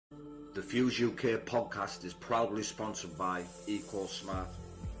The Fuse UK podcast is proudly sponsored by EcoSmart.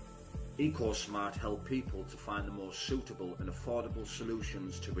 EcoSmart help people to find the most suitable and affordable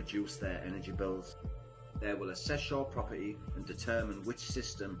solutions to reduce their energy bills. They will assess your property and determine which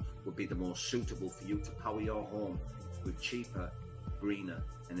system would be the most suitable for you to power your home with cheaper, greener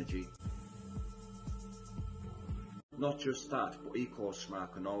energy. Not just that, but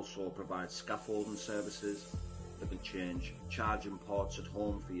EcoSmart can also provide scaffolding services. They can change charging ports at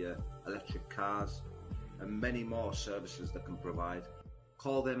home for your electric cars and many more services they can provide.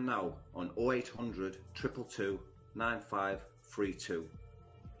 Call them now on 0800 222 9532.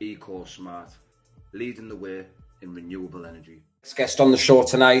 EcoSmart, leading the way in renewable energy. Next guest on the show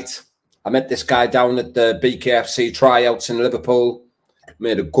tonight. I met this guy down at the BKFC tryouts in Liverpool.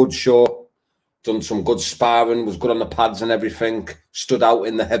 Made a good show. Done some good sparring. Was good on the pads and everything. Stood out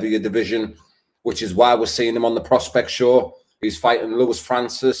in the heavier division, which is why we're seeing him on the Prospect show. He's fighting Lewis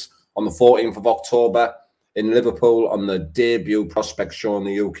Francis on the 14th of October in Liverpool on the debut Prospect show in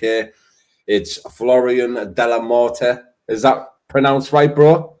the UK. It's Florian De La Motte. Is that pronounced right,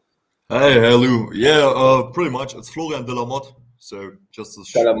 bro? Hey, hello. Yeah, pretty much. It's Florian De La Motte. So just a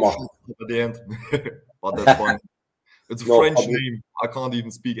short at the end. But that's fine. It's a French name. I can't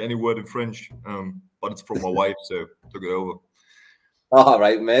even speak any word in French. But it's from my wife, so took it over. All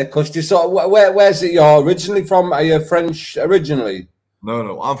right, mate. Because you sort of, where's it you're originally from? Are you French originally?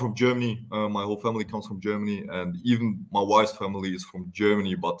 No, I'm from Germany. My whole family comes from Germany, and even my wife's family is from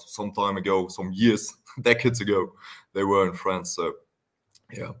Germany. But some time ago, some years, decades ago, they were in France. So,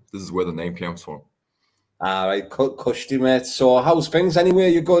 yeah, this is where the name comes from. All right, cushy, mate. So, how's things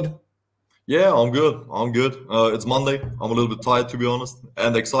anyway? You good? Yeah, I'm good. It's Monday. I'm a little bit tired, to be honest,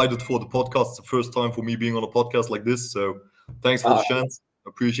 and excited for the podcast. It's the first time for me being on a podcast like this. So, thanks for the chance.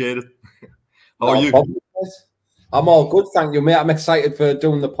 Appreciate it. How are you? I'm all good, thank you, mate. I'm excited for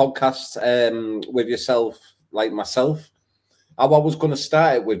doing the podcast with yourself, like myself. How I was going to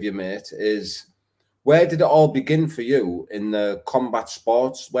start it with you, mate, is where did it all begin for you in the combat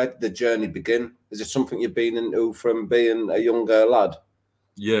sports? Where did the journey begin? Is it something you've been into from being a younger lad?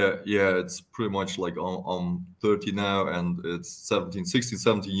 Yeah, it's pretty much like I'm 30 now, and it's 16,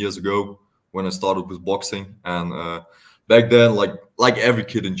 17 years ago when I started with boxing. And back then, like every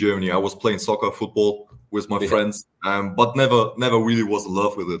kid in Germany, I was playing soccer, football with my friends, but never really was in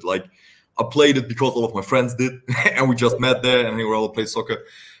love with it. Like, I played it because all of my friends did, and we just met there and we all played soccer.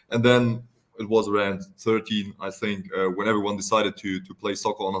 And then it was around 13, I think, when everyone decided to play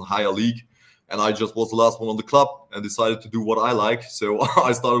soccer on a higher league. And I just was the last one on the club and decided to do what I like. So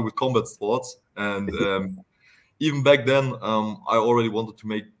I started with combat sports. And even back then, I already wanted to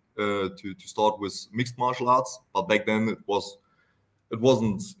make to start with mixed martial arts. But back then it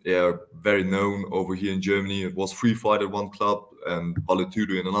wasn't very known over here in Germany. It was free fight at one club and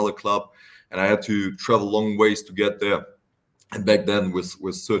Valetudo in another club. And I had to travel long ways to get there. And back then, with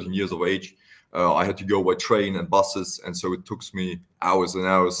 13 years of age, I had to go by train and buses, and so it took me hours and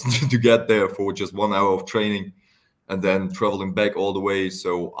hours to get there for just 1 hour of training, and then traveling back all the way.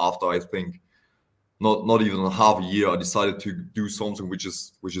 So after, I think, not even a half a year, I decided to do something which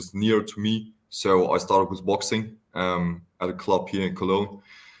is near to me. So I started with boxing at a club here in Cologne,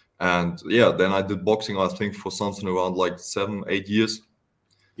 and yeah, then I did boxing, I think, for something around like 7-8 years.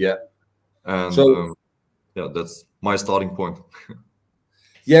 Yeah, and so yeah, that's my starting point.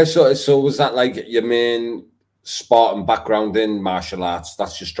 Yeah, so was that like your main sport and background in martial arts?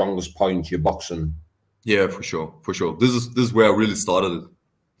 That's your strongest point, your boxing? Yeah, for sure. This is where I really started it.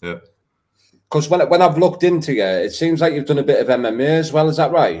 Yeah. Because when I've looked into you, it seems like you've done a bit of MMA as well. Is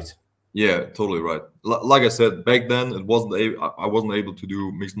that right? Yeah, totally right. Like I said, back then I wasn't able to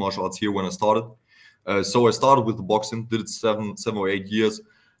do mixed martial arts here when I started. So I started with the boxing, did it 7 or 8 years,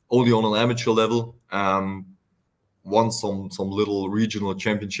 only on an amateur level. Won some little regional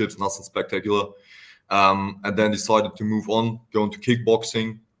championships, nothing spectacular, and then decided to move on, going to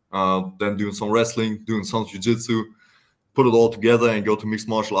kickboxing, then doing some wrestling, doing some jiu-jitsu, put it all together and go to mixed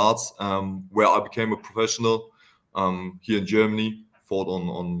martial arts, where I became a professional here in Germany, fought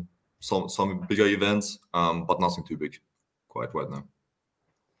on some bigger events, but nothing too big quite right now.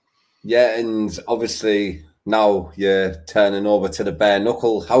 Yeah, and obviously now you're turning over to the bare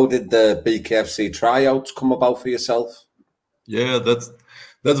knuckle. How did the BKFC tryouts come about for yourself? Yeah, that's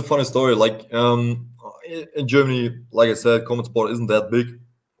a funny story. Like in Germany, like I said, combat sport isn't that big.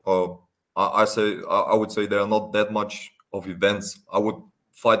 I would say there are not that much of events. I would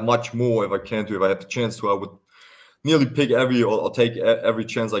fight much more if I can to. If I had the chance to, I would nearly pick or take every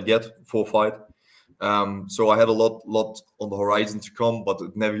chance I get for a fight. So I had a lot on the horizon to come, but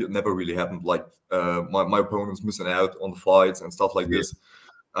it never really happened. Like my opponents missing out on the fights and stuff like this.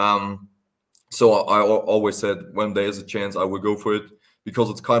 So always said when there is a chance, I will go for it, because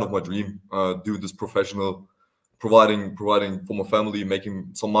it's kind of my dream. Do this professional, providing for my family, making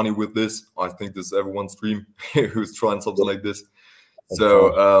some money with this. I think this is everyone's dream who's trying something like this.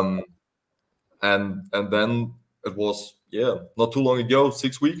 So and then it was, yeah, not too long ago,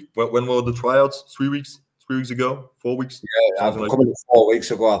 6 weeks. When were the tryouts? 3 weeks? 3 weeks ago? 4 weeks? Yeah, I've come 4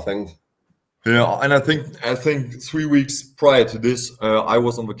 weeks ago, I think. Yeah, and I think 3 weeks prior to this, I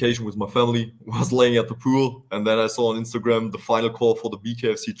was on vacation with my family, was laying at the pool, and then I saw on Instagram the final call for the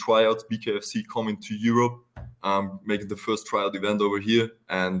BKFC tryouts. BKFC coming to Europe, making the first tryout event over here,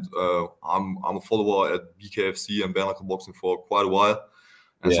 and I'm a follower at BKFC and bare knuckle boxing for quite a while,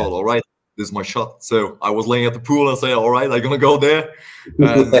 and thought, all right, this is my shot. So I was laying at the pool and say, all right, I'm gonna go there,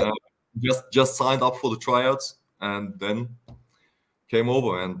 and just signed up for the tryouts, and then came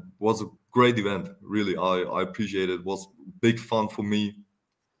over, and was a great event. Really, I appreciate it. It was big fun for me.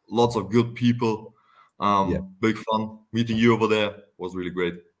 Lots of good people. Big fun meeting you over there. Was really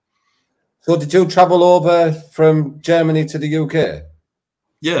great. So did you travel over from Germany to the UK?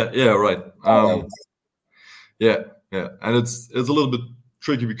 Yeah, right. Yeah, and it's a little bit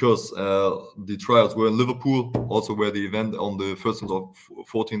tricky because the tryouts were in Liverpool, also where the event on the 1st and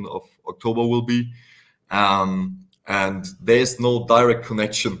 14th of October will be. And there's no direct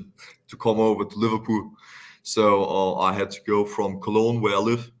connection to come over to Liverpool. So I had to go from Cologne, where I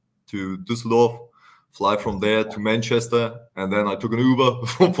live, to Düsseldorf, fly from there to Manchester, and then I took an Uber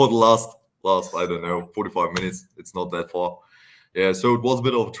for the last, I don't know, 45 minutes. It's not that far. Yeah, so it was a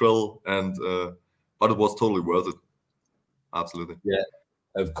bit of a travel, and but it was totally worth it. Absolutely. Yeah,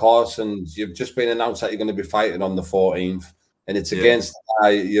 of course. And you've just been announced that you're going to be fighting on the 14th. And it's against the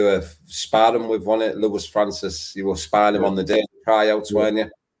guy you were sparring with, wasn't it? Lewis Francis. You were sparring him on the day of the tryouts, weren't you?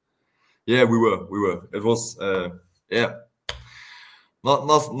 Yeah, we were. It was,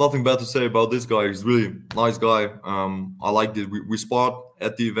 nothing bad to say about this guy. He's really nice guy. I liked it. We sparred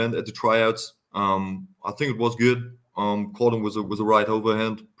at the event, at the tryouts. I think it was good. Caught him with a right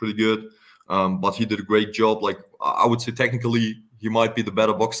overhand, pretty good. But he did a great job. Like, I would say technically he might be the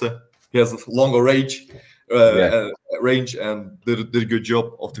better boxer. He has a longer range. And did a good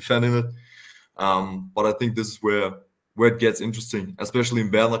job of defending it. But I think this is where it gets interesting, especially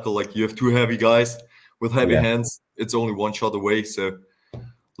in bare knuckle. Like, you have two heavy guys with heavy hands. It's only one shot away. So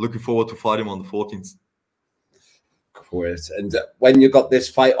looking forward to fight him on the 14th. Great. And when you got this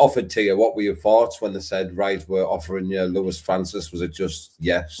fight offered to you, what were your thoughts when they said, right, we're offering you Lewis Francis? Was it just,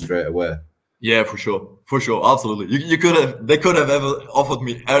 straight away? Yeah, for sure, absolutely. They could have ever offered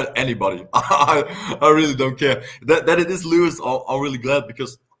me anybody. I really don't care. That it is Lewis, I'm really glad,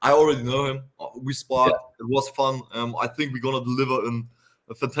 because I already know him. We sparred. It was fun. I think we're gonna deliver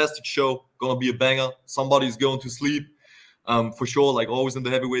a fantastic show. Gonna be a banger. Somebody's going to sleep, for sure. Like always in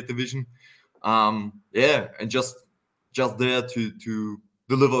the heavyweight division. And just there to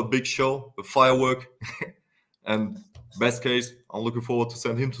deliver a big show, a firework, and best case, I'm looking forward to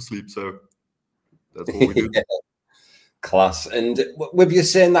send him to sleep. So. That's what we do. Class. And with you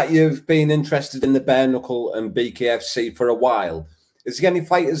saying that you've been interested in the bare knuckle and BKFC for a while, is there any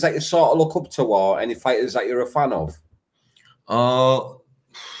fighters that you sort of look up to, or any fighters that you're a fan of? Not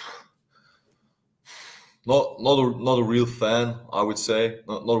a real fan, I would say.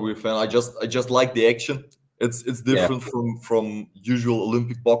 Not a real fan. I just like the action. It's different from usual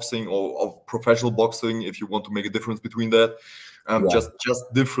Olympic boxing or professional boxing, if you want to make a difference between that.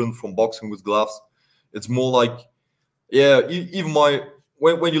 Just different from boxing with gloves. It's more like, even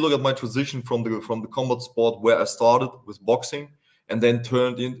when you look at my transition from the combat sport, where I started with boxing and then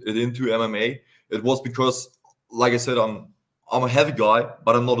turned it into MMA, it was because, like I said, I'm a heavy guy,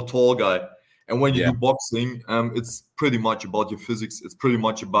 but I'm not a tall guy. And when you do boxing, it's pretty much about your physics. It's pretty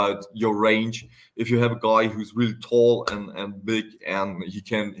much about your range. If you have a guy who's really tall and big, and he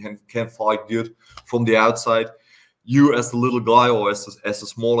can fight good from the outside, you as the little guy or as a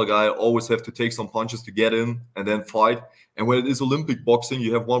smaller guy always have to take some punches to get in and then fight. And when it is Olympic boxing,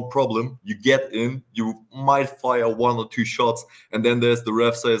 you have one problem. You get in, you might fire 1 or 2 shots, and then there's the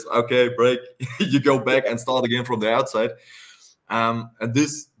ref says, okay, break. You go back and start again from the outside. And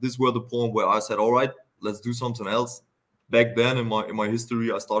this were the point where I said, all right, let's do something else. Back then in my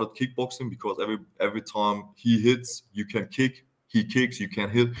history, I started kickboxing because every time he hits, you can kick. He kicks, you can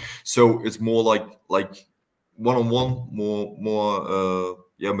hit. So it's more like one-on-one, more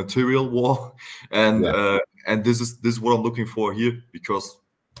material war, and this is what I'm looking for here, because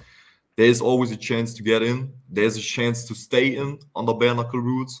there's always a chance to get in. There's a chance to stay in on the bare knuckle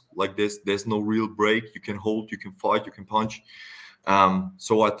rules. Like there's no real break. You can hold, you can fight, you can punch.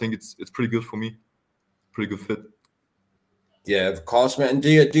 So I think it's pretty good for me. Pretty good fit. Yeah, of course, mate. And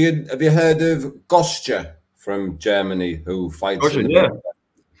have you heard of Goscher from Germany who fights Gotcha, in the yeah.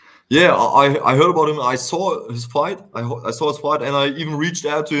 Yeah, I heard about him. I saw his fight. I saw his fight, and I even reached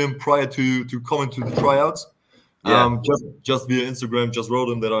out to him prior to coming to the tryouts. Yeah. Just via Instagram, just wrote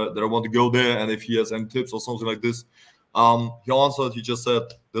him that I want to go there, and if he has any tips or something like this. He answered. He just said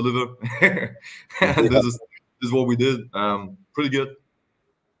deliver, and this is what we did. Pretty good.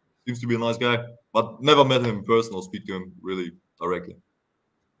 Seems to be a nice guy, but never met him in person or speak to him really directly.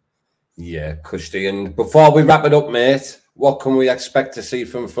 Yeah, Kushti. And before we wrap it up, mate, what can we expect to see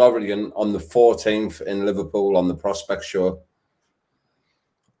from Florian on the 14th in Liverpool on the Prospect Show?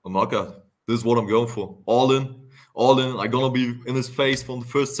 A knockout. This is what I'm going for. All in, all in. I'm gonna be in his face from the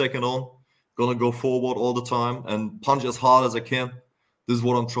first second on. Gonna go forward all the time and punch as hard as I can. This is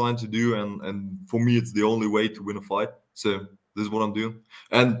what I'm trying to do, and for me, it's the only way to win a fight. So this is what I'm doing.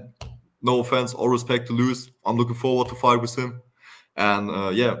 And no offense, all respect to Lewis. I'm looking forward to fight with him.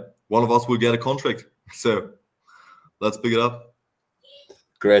 And yeah, one of us will get a contract. So let's pick it up.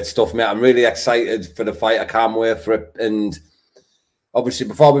 Great stuff, mate. I'm really excited for the fight. I can't wait for it. And obviously,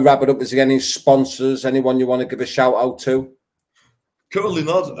 before we wrap it up, is there any sponsors, anyone you want to give a shout out to? Currently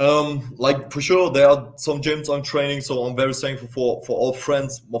not. Like for sure, there are some gyms I'm training, so I'm very thankful for all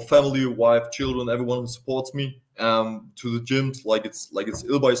friends, my family, wife, children, everyone who supports me. To the gyms, like it's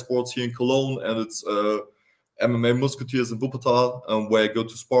Ilbai Sports here in Cologne, and it's MMA Musketeers in Wuppertal, where I go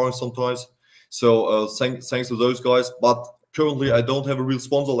to sparring sometimes. So thanks to those guys. But currently, I don't have a real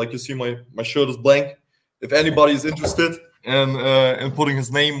sponsor. Like you see, my shirt is blank. If anybody is interested in putting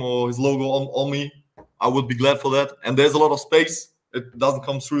his name or his logo on me, I would be glad for that. And there's a lot of space. It doesn't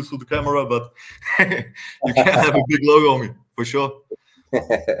come through the camera, but you can have a big logo on me for sure.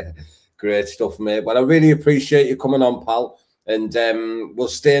 Great stuff, mate. Well, I really appreciate you coming on, pal. And we'll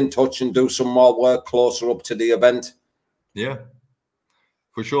stay in touch and do some more work closer up to the event. Yeah,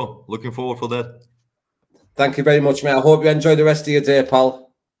 for sure. Looking forward for that. Thank you very much, mate. I hope you enjoy the rest of your day,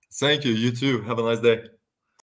 pal. Thank you. You too. Have a nice day.